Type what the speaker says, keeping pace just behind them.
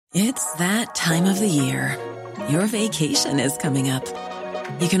It's that time of the year. Your vacation is coming up.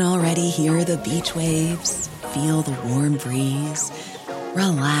 You can already hear the beach waves, feel the warm breeze,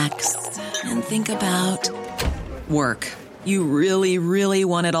 relax, and think about work. You really, really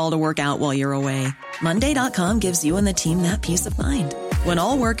want it all to work out while you're away. Monday.com gives you and the team that peace of mind. When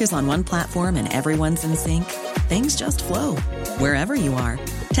all work is on one platform and everyone's in sync, things just flow. Wherever you are,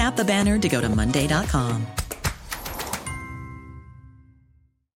 tap the banner to go to Monday.com.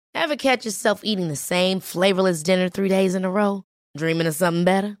 Ever catch yourself eating the same flavorless dinner 3 days in a row? Dreaming of something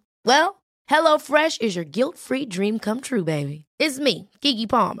better? Well, HelloFresh is your guilt-free dream come true, baby. It's me, Keke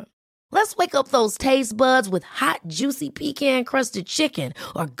Palmer. Let's wake up those taste buds with hot, juicy pecan-crusted chicken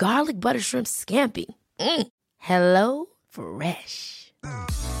or garlic butter shrimp scampi. Hello Fresh.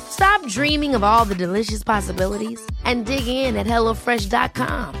 Stop dreaming of all the delicious possibilities and dig in at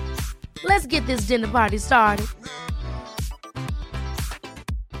HelloFresh.com. Let's get this dinner party started.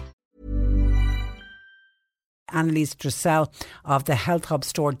 Annalise Dressel of the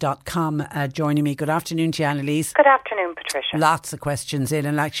healthhubstore.com joining me. Good afternoon to you, Annalise. Good afternoon, Patricia. Lots of questions in,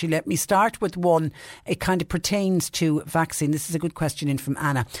 and actually let me start with one. It kind of pertains to vaccine. This is a good question in from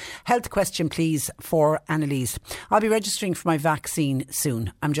Anna. Health question please for Annalise. I'll be registering for my vaccine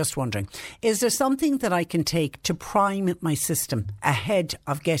soon. I'm just wondering, is there something that I can take to prime my system ahead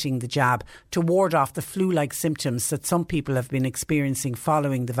of getting the jab to ward off the flu-like symptoms that some people have been experiencing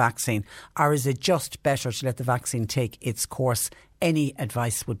following the vaccine? Or is it just better to let the vaccine take its course? Any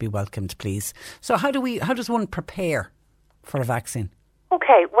advice would be welcomed, please. So how does one prepare for a vaccine?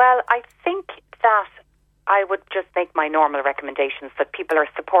 Okay, well, I think that I would just make my normal recommendations that people are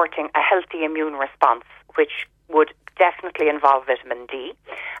supporting a healthy immune response, which would definitely involve vitamin D.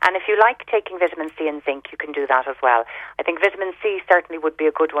 And if you like taking vitamin C and zinc, you can do that as well. I think vitamin C certainly would be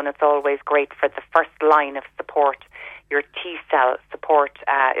a good one. It's always great for the first line of support. Your T cell support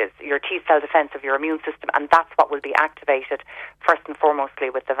is your T cell defence of your immune system, and that's what will be activated first and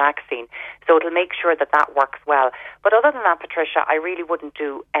foremostly with the vaccine. So it'll make sure that that works well. But other than that, Patricia, I really wouldn't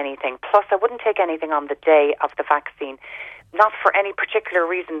do anything. Plus, I wouldn't take anything on the day of the vaccine. Not for any particular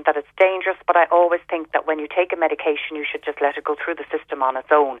reason that it's dangerous, but I always think that when you take a medication, you should just let it go through the system on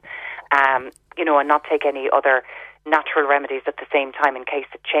its own, and not take any other natural remedies at the same time in case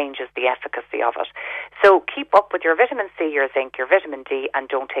it changes the efficacy of it. So keep up with your vitamin C, your zinc, your vitamin D, and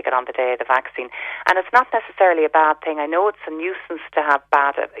don't take it on the day of the vaccine. And it's not necessarily a bad thing. I know it's a nuisance to have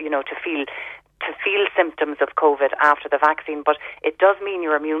to feel symptoms of COVID after the vaccine, but it does mean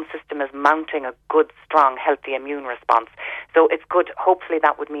your immune system is mounting a good, strong, healthy immune response. So it's good. Hopefully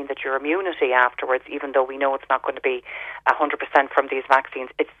that would mean that your immunity afterwards, even though we know it's not going to be 100% from these vaccines,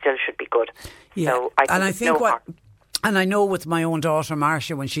 it still should be good. Yeah. So I think and I know with my own daughter,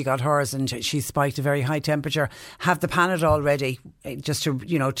 Marcia, when she got hers and she spiked a very high temperature, have the Panadol ready just to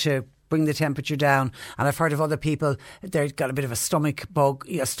bring the temperature down. And I've heard of other people, they've got a bit of a stomach bug,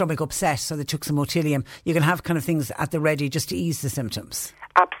 a stomach upset, so they took some Otilium. You can have kind of things at the ready just to ease the symptoms.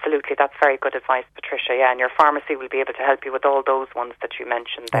 Absolutely, that's very good advice, Patricia. Yeah, and your pharmacy will be able to help you with all those ones that you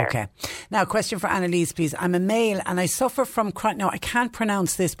mentioned there. Okay. Now, question for Annalise, please. I'm a male and I suffer from now I can't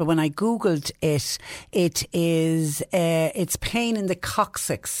pronounce this, but when I googled it, it's pain in the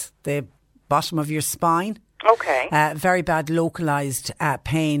coccyx, the bottom of your spine. Okay. Very bad localised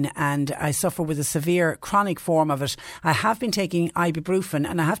pain, and I suffer with a severe chronic form of it. I have been taking ibuprofen,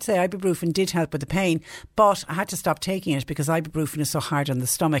 and I have to say ibuprofen did help with the pain, but I had to stop taking it because ibuprofen is so hard on the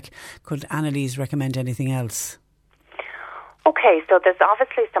stomach. Could Annalise recommend anything else? Okay, so there's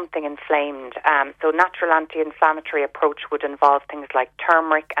obviously something inflamed. So natural anti-inflammatory approach would involve things like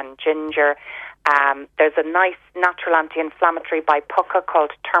turmeric and ginger. There's a nice natural anti-inflammatory by Pukka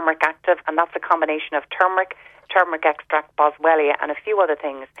called Turmeric Active, and that's a combination of turmeric extract, boswellia, and a few other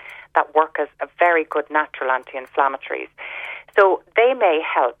things that work as a very good natural anti-inflammatories. So they may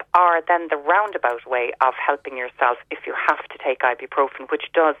help, or then the roundabout way of helping yourself if you have to take ibuprofen, which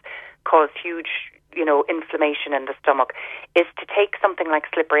does cause huge inflammation in the stomach, is to take something like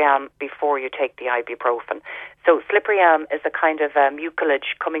slippery elm before you take the ibuprofen. So slippery elm is a kind of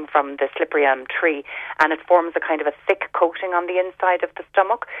mucilage coming from the slippery elm tree, and it forms a kind of a thick coating on the inside of the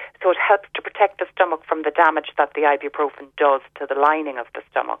stomach. So it helps to protect the stomach from the damage that the ibuprofen does to the lining of the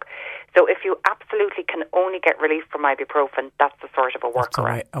stomach. So if you absolutely can only get relief from ibuprofen, that's the sort of a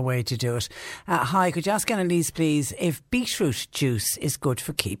workaround. That's a way to do it. Hi, could you ask Annalise, please, if beetroot juice is good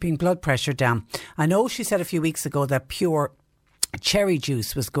for keeping blood pressure down? I know she said a few weeks ago that pure cherry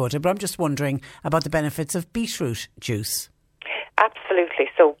juice was good, but I'm just wondering about the benefits of beetroot juice. Absolutely.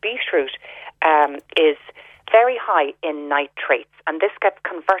 So beetroot is very high in nitrates, and this gets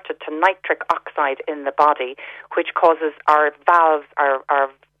converted to nitric oxide in the body, which causes our valves, our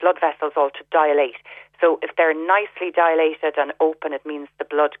blood vessels all to dilate. So if they're nicely dilated and open, it means the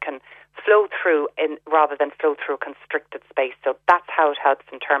blood can flow through rather than flow through a constricted space. So that's how it helps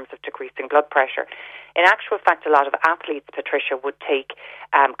in terms of decreasing blood pressure. In actual fact, a lot of athletes, Patricia, would take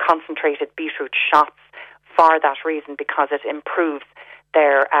concentrated beetroot shots for that reason, because it improves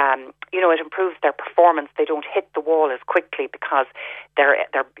their performance. They don't hit the wall as quickly because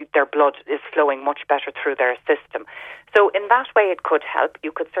their blood is flowing much better through their system. So in that way, it could help.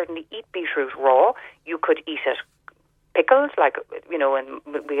 You could certainly eat beetroot raw. You could eat it pickled, and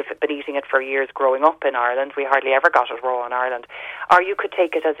we've been eating it for years growing up in Ireland. We hardly ever got it raw in Ireland. Or you could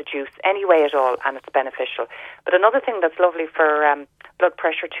take it as a juice, any way at all, and it's beneficial. But another thing that's lovely for blood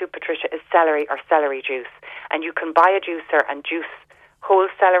pressure too, Patricia, is celery or celery juice. And you can buy a juicer and juice whole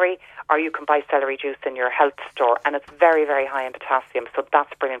celery, or you can buy celery juice in your health store, and it's very, very high in potassium, so that's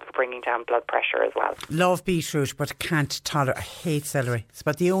brilliant for bringing down blood pressure as well. Love beetroot, but can't tolerate. I hate celery. It's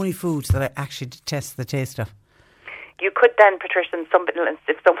about the only food that I actually detest the taste of. You could then, Patricia, if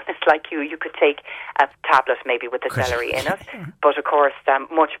someone is like you could take a tablet maybe with the celery in it. But of course,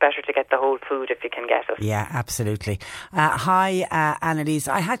 much better to get the whole food if you can get it. Yeah, absolutely. Hi, Annalise.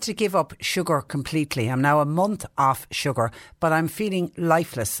 I had to give up sugar completely. I'm now a month off sugar, but I'm feeling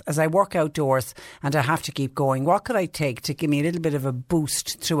lifeless as I work outdoors and I have to keep going. What could I take to give me a little bit of a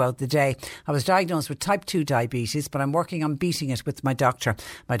boost throughout the day? I was diagnosed with type 2 diabetes, but I'm working on beating it with my doctor.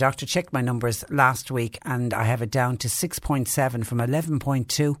 My doctor checked my numbers last week and I have it down to 6.7 from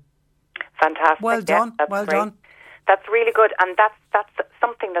 11.2. Fantastic. Well done. Yes, well great. done. That's really good, and that's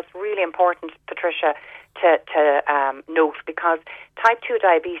something that's really important, Patricia, to note, because type 2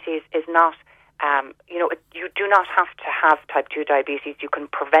 diabetes is not, you do not have to have type 2 diabetes. You can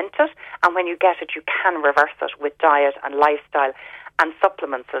prevent it, and when you get it, you can reverse it with diet and lifestyle and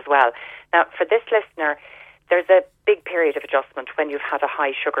supplements as well. Now, for this listener, there's a big period of adjustment when you've had a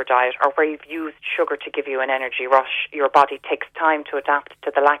high sugar diet or where you've used sugar to give you an energy rush. Your body takes time to adapt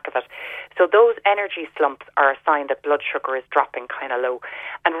to the lack of it. So those energy slumps are a sign that blood sugar is dropping kind of low.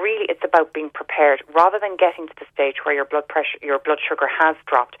 And really it's about being prepared. Rather than getting to the stage where your blood sugar has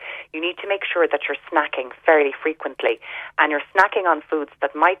dropped, you need to make sure that you're snacking fairly frequently. And you're snacking on foods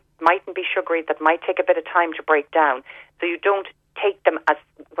that mightn't be sugary, that might take a bit of time to break down. So you don't take them as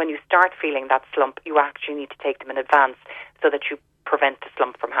when you start feeling that slump. You actually need to take them in advance so that you prevent the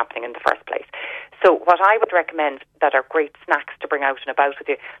slump from happening in the first place. So what I would recommend that are great snacks to bring out and about with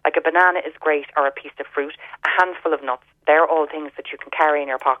you, like a banana is great, or a piece of fruit, a handful of nuts. They're all things that you can carry in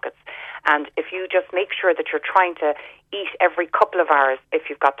your pockets. And if you just make sure that you're trying to eat every couple of hours if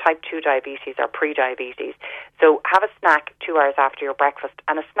you've got type 2 diabetes or pre-diabetes. So have a snack 2 hours after your breakfast.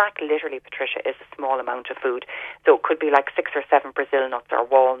 And a snack, literally, Patricia, is a small amount of food. So it could be like 6 or 7 Brazil nuts or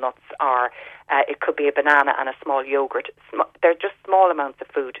walnuts, or it could be a banana and a small yogurt. They're just small amounts of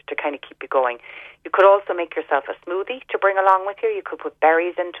food to kind of keep you going. You could also make yourself a smoothie to bring along with you. You could put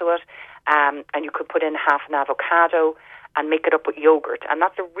berries into it, and you could put in half an avocado and make it up with yogurt, and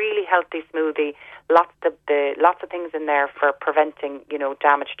that's a really healthy smoothie. Lots of things in there for preventing,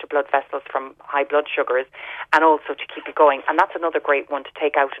 damage to blood vessels from high blood sugars, and also to keep you going. And that's another great one to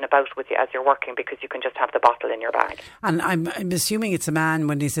take out and about with you as you're working, because you can just have the bottle in your bag. And I'm assuming it's a man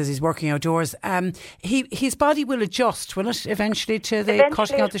when he says he's working outdoors. His body will adjust, will it, eventually to the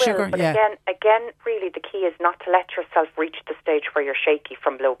cutting out the sugar? But again, really the key is not to let yourself reach the stage where you're shaky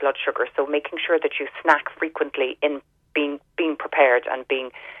from low blood sugar. So making sure that you snack frequently in being prepared and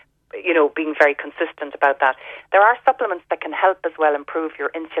being very consistent about that. There are supplements that can help as well improve your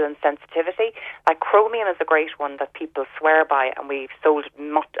insulin sensitivity. Like Chromium is a great one that people swear by, and we've sold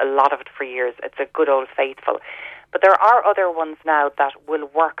a lot of it for years. It's a good old faithful. But there are other ones now that will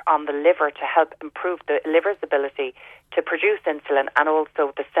work on the liver to help improve the liver's ability to produce insulin and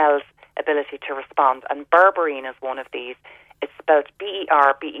also the cell's ability to respond. And berberine is one of these. It's spelled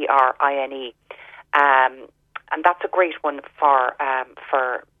BERBERINE. And that's a great one for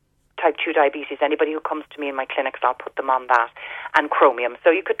type 2 diabetes. Anybody who comes to me in my clinics, I'll put them on that. And Chromium. So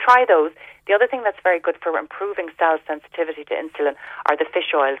you could try those. The other thing that's very good for improving cell sensitivity to insulin are the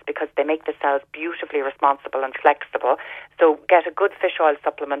fish oils, because they make the cells beautifully responsible and flexible. So get a good fish oil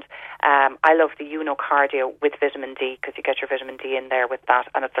supplement. I love the Cardio with vitamin D, because you get your vitamin D in there with that,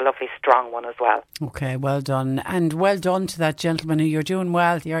 and it's a lovely strong one as well. Okay, well done. And well done to that gentleman who you're doing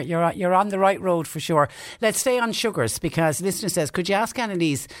well. You're on the right road for sure. Let's stay on sugars, because listener says, could you ask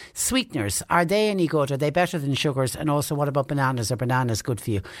Annalise, sweeteners, are they any good? Are they better than sugars? And also, what about bananas? Are bananas good for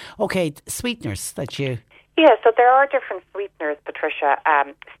you? Okay, sweeteners that you... Yeah, so there are different sweeteners, Patricia.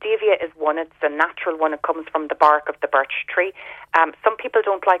 Stevia is one. It's a natural one. It comes from the bark of the birch tree. Some people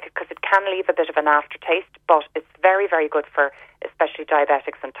don't like it because it can leave a bit of an aftertaste, but it's very, very good for especially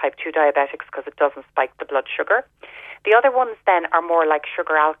diabetics and type 2 diabetics because it doesn't spike the blood sugar. The other ones then are more like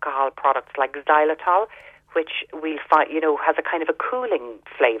sugar alcohol products like xylitol, which we find, has a kind of a cooling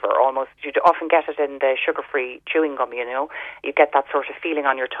flavour almost. You often get it in the sugar-free chewing gum, You get that sort of feeling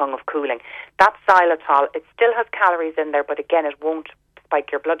on your tongue of cooling. That xylitol, it still has calories in there, but again, it won't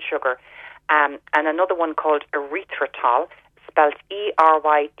spike your blood sugar. And another one called erythritol, spelled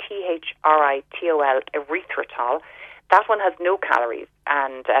erythritol, erythritol. That one has no calories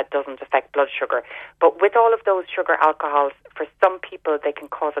and doesn't affect blood sugar. But with all of those sugar alcohols, for some people, they can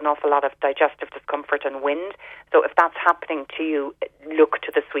cause an awful lot of digestive discomfort and wind. So if that's happening to you, look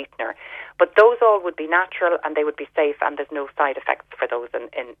to the sweetener. But those all would be natural and they would be safe, and there's no side effects for those in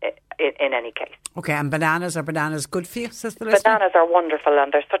any case. Okay, and bananas, are bananas good for you, says the listener? Bananas are wonderful,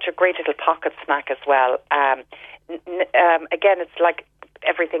 and they're such a great little pocket snack as well. Again, it's like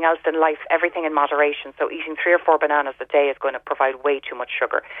everything else in life, everything in moderation. So eating 3 or 4 bananas a day is going to provide way too much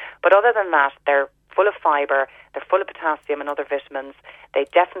sugar. But other than that, they're full of fibre, they're full of potassium and other vitamins. They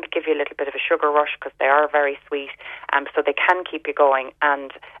definitely give you a little bit of a sugar rush because they are very sweet, so they can keep you going.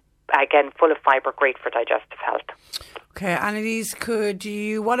 And again, full of fibre, great for digestive health. Okay, Annalise,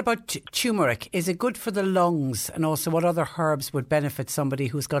 what about turmeric? Is it good for the lungs? And also, what other herbs would benefit somebody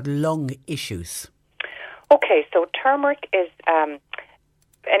who's got lung issues? Okay, so turmeric is...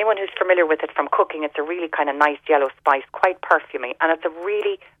 anyone who's familiar with it from cooking, it's a really kind of nice yellow spice, quite perfumey, and it's a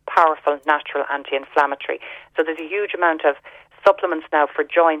really powerful natural anti-inflammatory. So there's a huge amount of supplements now for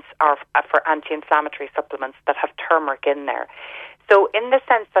joints or for anti-inflammatory supplements that have turmeric in there. So in the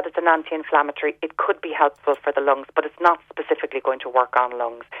sense that it's an anti-inflammatory, it could be helpful for the lungs, but it's not specifically going to work on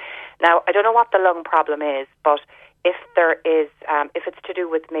lungs. Now, I don't know what the lung problem is, but if there is, if it's to do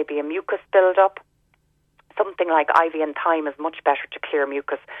with maybe a mucus build-up, something like ivy and thyme is much better to clear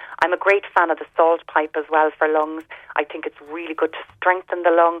mucus. I'm a great fan of the salt pipe as well for lungs. I think it's really good to strengthen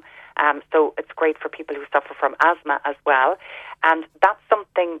the lung. So it's great for people who suffer from asthma as well. And that's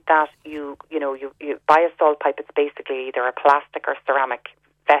something that you buy a salt pipe. It's basically either a plastic or ceramic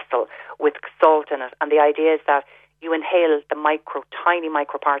vessel with salt in it. And the idea is that you inhale the tiny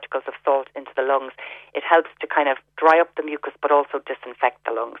microparticles of salt into the lungs. It helps to kind of dry up the mucus but also disinfect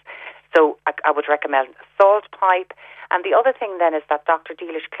the lungs. So I would recommend a salt pipe. And the other thing then is that Dr.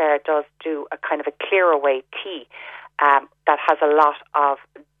 Dealish Clare does do a kind of a clear away tea that has a lot of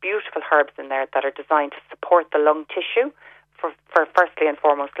beautiful herbs in there that are designed to support the lung tissue for firstly and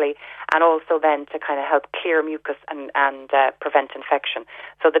foremostly, and also then to kind of help clear mucus and prevent infection.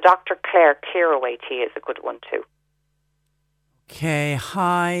 So the Dr. Clare Clear Away tea is a good one too. Okay,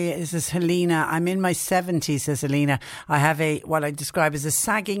 hi, this is Helena. I'm in my 70s, says Helena. I have what I describe as a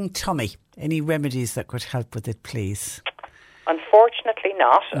sagging tummy. Any remedies that could help with it, please? Unfortunately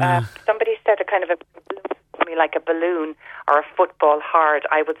not. Somebody said a kind of like a balloon or a football hard.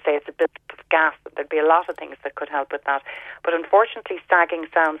 I would say it's a bit of gas. There'd be a lot of things that could help with that. But unfortunately, sagging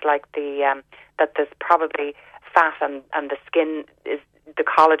sounds like that there's probably fat and the skin the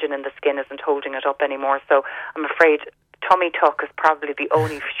collagen in the skin isn't holding it up anymore. So I'm afraid tummy tuck is probably the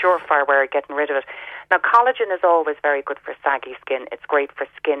only surefire way of getting rid of it. Now, collagen is always very good for saggy skin. It's great for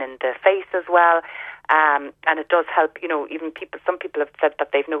skin in the face as well. And it does help, even some people have said that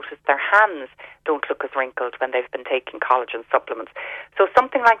they've noticed their hands don't look as wrinkled when they've been taking collagen supplements. So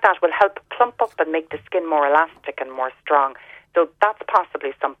something like that will help plump up and make the skin more elastic and more strong. So that's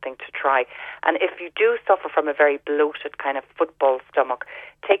possibly something to try. And if you do suffer from a very bloated kind of football stomach,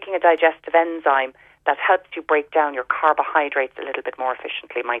 taking a digestive enzyme that helps you break down your carbohydrates a little bit more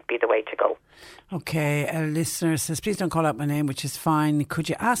efficiently might be the way to go. Okay, a listener says, please don't call out my name, which is fine. Could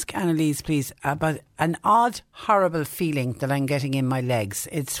you ask Annalise, please, about an odd, horrible feeling that I'm getting in my legs?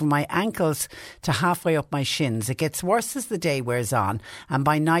 It's from my ankles to halfway up my shins. It gets worse as the day wears on, and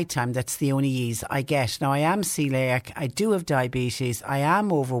by night time, that's the only ease I get. Now, I am celiac, I do have diabetes, I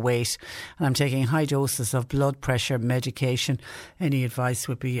am overweight, and I'm taking high doses of blood pressure medication. Any advice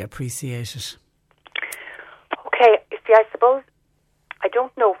would be appreciated. Okay, you see, I suppose I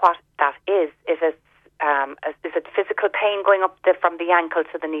don't know what that is. Is it physical pain going up from the ankle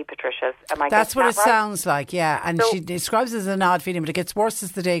to the knee, Patricia? That's what it sounds like, yeah. And she describes it as an odd feeling, but it gets worse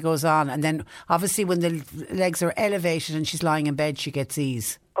as the day goes on. And then obviously when the legs are elevated and she's lying in bed, she gets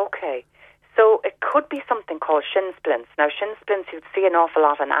ease. Okay. So it could be something called shin splints. Now, shin splints you'd see an awful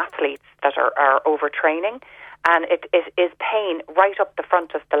lot in athletes that are overtraining. And it is pain right up the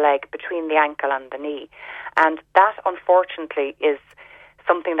front of the leg between the ankle and the knee. And that, unfortunately, is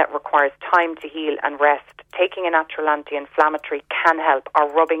something that requires time to heal and rest, taking a natural anti-inflammatory can help, or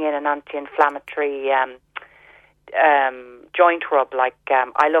rubbing in an anti-inflammatory joint rub. Like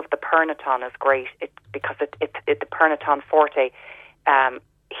I love the Pernaton, is great because the Pernaton Forte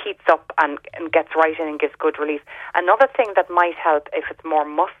heats up and gets right in and gives good relief. Another thing that might help if it's more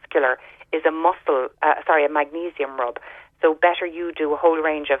muscular is a magnesium rub. So better you do a whole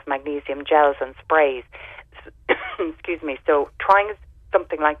range of magnesium gels and sprays. Excuse me. So trying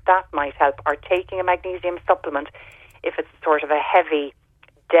something like that might help, or taking a magnesium supplement if it's sort of a heavy,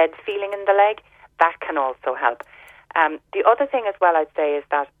 dead feeling in the leg, that can also help. The other thing as well I'd say is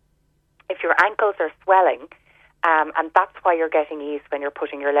that if your ankles are swelling, and that's why you're getting ease when you're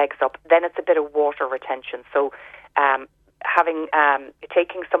putting your legs up, then it's a bit of water retention. So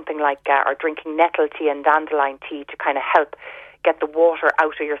taking something like or drinking nettle tea and dandelion tea to kind of help get the water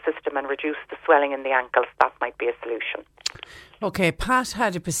out of your system and reduce the swelling in the ankles, that might be a solution. Okay, Pat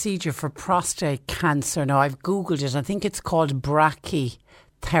had a procedure for prostate cancer. Now, I've Googled it. I think it's called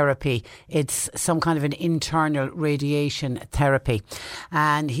brachytherapy. It's some kind of an internal radiation therapy.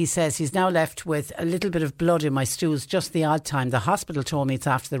 And he says he's now left with a little bit of blood in my stools, just the odd time. The hospital told me it's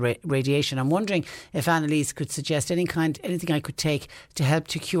after the radiation. I'm wondering if Annalise could suggest anything I could take to help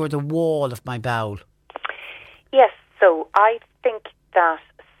to cure the wall of my bowel. Yes, so I think that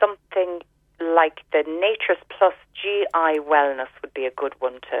something like the Natures Plus GI Wellness would be a good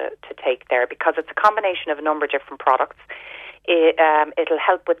one to take there, because it's a combination of a number of different products. It'll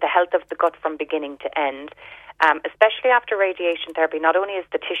help with the health of the gut from beginning to end, especially after radiation therapy. Not only is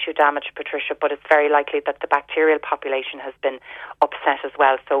the tissue damaged, Patricia, but it's very likely that the bacterial population has been upset as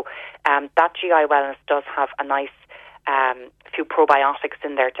well. So that GI Wellness does have a nice few probiotics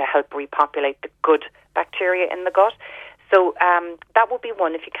in there to help repopulate the good bacteria in the gut. So that would be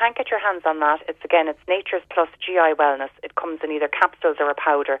one. If you can't get your hands on that, it's Natures Plus GI Wellness. It comes in either capsules or a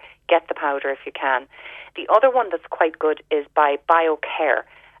powder. Get the powder if you can. The other one that's quite good is by BioCare,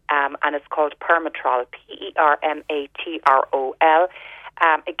 and it's called Permatrol, Permatrol.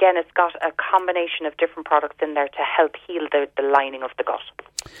 Again, it's got a combination of different products in there to help heal the lining of the gut.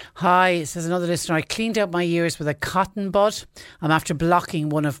 Hi, says another listener. I cleaned out my ears with a cotton bud. I'm after blocking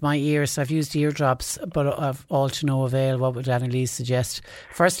one of my ears. I've used eardrops, but of all to no avail. What would Annalise suggest?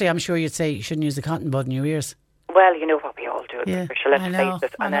 Firstly, I'm sure you'd say you shouldn't use a cotton bud in your ears. Well, you know what we all do, yeah, Patricia, let's face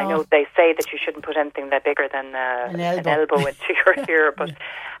it. And I know they say that you shouldn't put anything that bigger than an elbow into your ear, but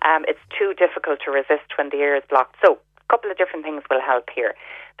it's too difficult to resist when the ear is blocked. So a couple of different things will help here.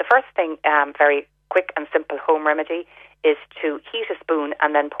 The first thing, very quick and simple home remedy, is to heat a spoon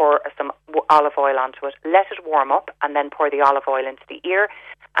and then pour some olive oil onto it. Let it warm up and then pour the olive oil into the ear.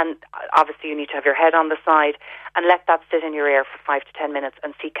 And obviously you need to have your head on the side and let that sit in your ear for 5 to 10 minutes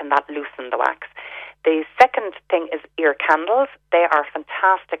and see can that loosen the wax. The second thing is ear candles. They are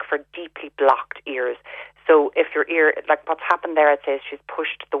fantastic for deeply blocked ears. So if your ear, like what's happened there, I'd say is she's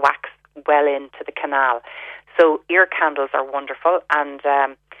pushed the wax well into the canal. So ear candles are wonderful, and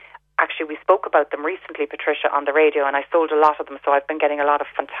actually we spoke about them recently, Patricia, on the radio, and I sold a lot of them, so I've been getting a lot of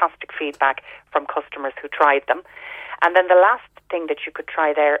fantastic feedback from customers who tried them. And then the last thing that you could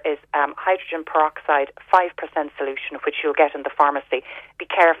try there is hydrogen peroxide 5% solution, which you'll get in the pharmacy. Be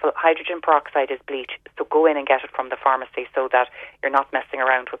careful, hydrogen peroxide is bleach, so go in and get it from the pharmacy so that you're not messing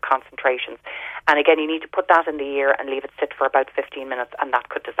around with concentrations. And again, you need to put that in the ear and leave it sit for about 15 minutes, and that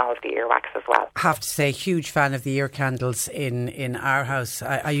could dissolve the earwax as well. I have to say, huge fan of the ear candles in our house.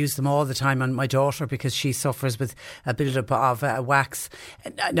 I use them all the time on my daughter because she suffers with a build-up of wax.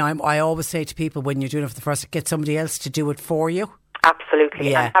 Now, I always say to people, when you're doing it for the first, get somebody else to do it for you.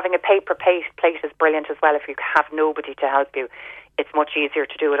 Absolutely. Yeah. And having a paper plate is brilliant as well. If you have nobody to help you, it's much easier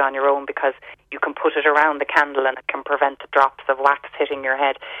to do it on your own because you can put it around the candle and it can prevent the drops of wax hitting your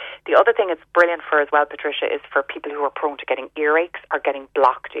head. The other thing it's brilliant for as well, Patricia, is for people who are prone to getting earaches or getting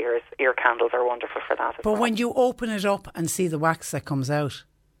blocked ears. Ear candles are wonderful for that as well. But when you open it up and see the wax that comes out,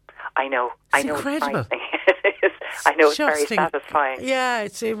 I know. It's incredible. I know, it's very satisfying. Yeah,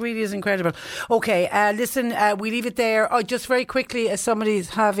 it really is incredible. Okay, listen, we leave it there. Oh, just very quickly, as somebody is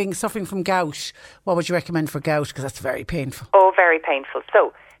suffering from gout, what would you recommend for gout? Because that's very painful. Oh, very painful.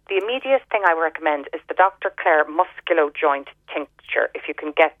 So the immediate thing I would recommend is the Dr. Clare Musculo-Joint Tincture, if you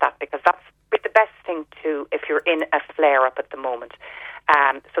can get that, because that's the best thing to if you're in a flare-up at the moment.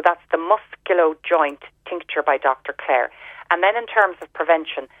 So that's the Musculo-Joint Tincture by Dr. Clare. And then in terms of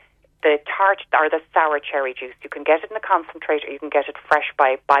prevention, the tart or the sour cherry juice, you can get it in a concentrate or you can get it fresh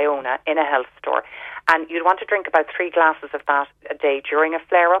by Biona in a health store. And you'd want to drink about 3 glasses of that a day during a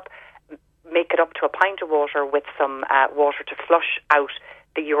flare-up. Make it up to a pint of water with some water to flush out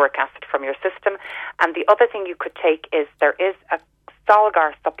the uric acid from your system. And the other thing you could take is there is a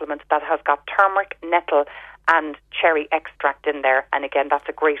Solgar supplement that has got turmeric, nettle and cherry extract in there, and again that's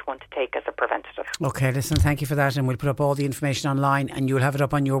a great one to take as a preventative. Okay, listen, thank you for that, and we'll put up all the information online and you'll have it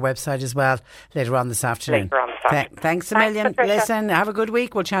up on your website as well later on this afternoon. Thanks a million. Listen, have a good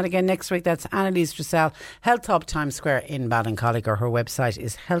week. We'll chat again next week. That's Annalise Dressel, Health Hub Times Square in Ballincollig, or her website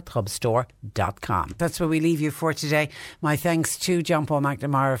is healthhubstore.com. That's where we leave you for today. My thanks to John Paul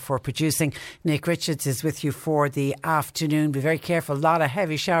McNamara for producing. Nick Richards is with you for the afternoon. Be very careful, a lot of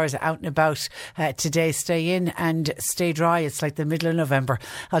heavy showers out and about today. Stay in and stay dry. It's like the middle of November.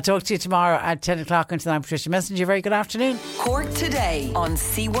 I'll talk to you tomorrow at 10 o'clock. Until then, I'm Patricia Messenger. Very good afternoon. Cork Today on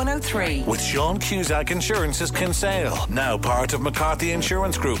C103 with Sean Cusack Insurance's Kinsale, now part of McCarthy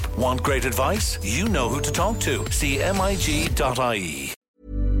Insurance Group. Want great advice? You know who to talk to. See mig.ie.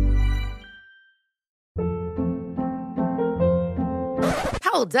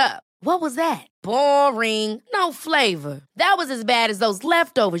 Hold up. What was that? Boring. No flavor. That was as bad as those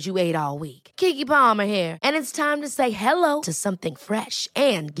leftovers you ate all week. Keke Palmer here. And it's time to say hello to something fresh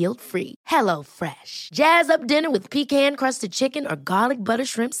and guilt-free. Hello Fresh. Jazz up dinner with pecan-crusted chicken or garlic butter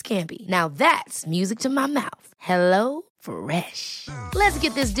shrimp scampi. Now that's music to my mouth. Hello Fresh. Let's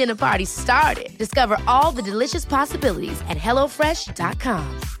get this dinner party started. Discover all the delicious possibilities at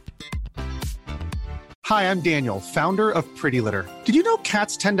HelloFresh.com. Hi, I'm Daniel, founder of Pretty Litter. Did you know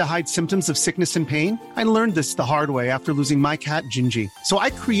cats tend to hide symptoms of sickness and pain? I learned this the hard way after losing my cat, Gingy. So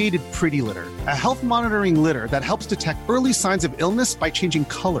I created Pretty Litter, a health monitoring litter that helps detect early signs of illness by changing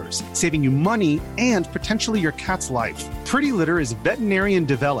colors, saving you money and potentially your cat's life. Pretty Litter is veterinarian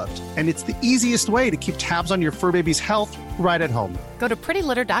developed, and it's the easiest way to keep tabs on your fur baby's health right at home. Go to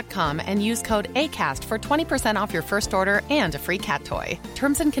prettylitter.com and use code ACAST for 20% off your first order and a free cat toy.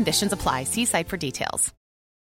 Terms and conditions apply. See site for details.